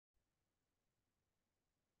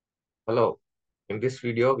Hello. In this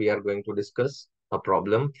video, we are going to discuss a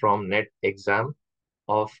problem from NET exam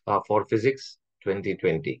of for physics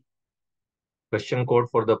 2020. Question code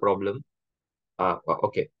for the problem.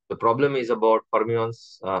 Okay, the problem is about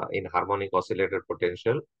fermions in harmonic oscillator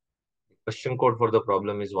potential. Question code for the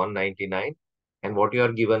problem is 199. And what you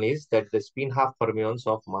are given is that the spin half fermions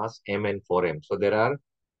of mass m and 4m. So there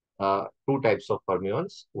are two types of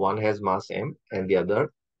fermions. One has mass m and the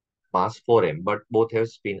other mass 4m, but both have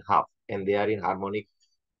spin half and they are in harmonic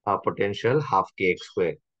potential half kx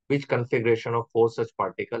square. Which configuration of four such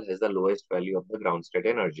particles has the lowest value of the ground state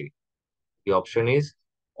energy? The option is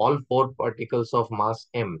all four particles of mass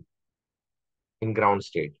m in ground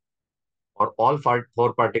state, or all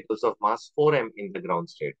four particles of mass 4m in the ground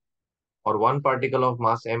state, or one particle of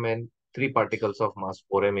mass m and three particles of mass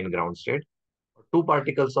 4m in ground state, or two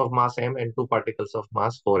particles of mass m and two particles of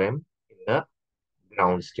mass 4m in the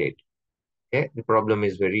ground state. Okay, the problem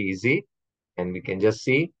is very easy, and we can just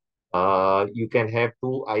see you can have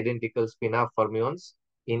two identical spin-off fermions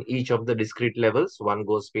in each of the discrete levels. One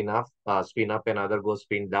goes spin up, and other goes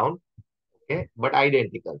spin down. Okay, but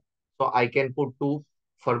identical. So I can put two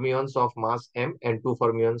fermions of mass m and two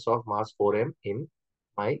fermions of mass 4m in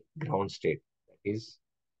my ground state. That is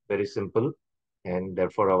very simple, and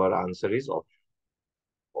therefore our answer is option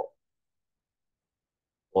 4.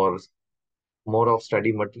 For more of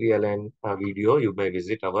study material and video, you may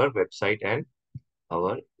visit our website and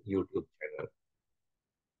our YouTube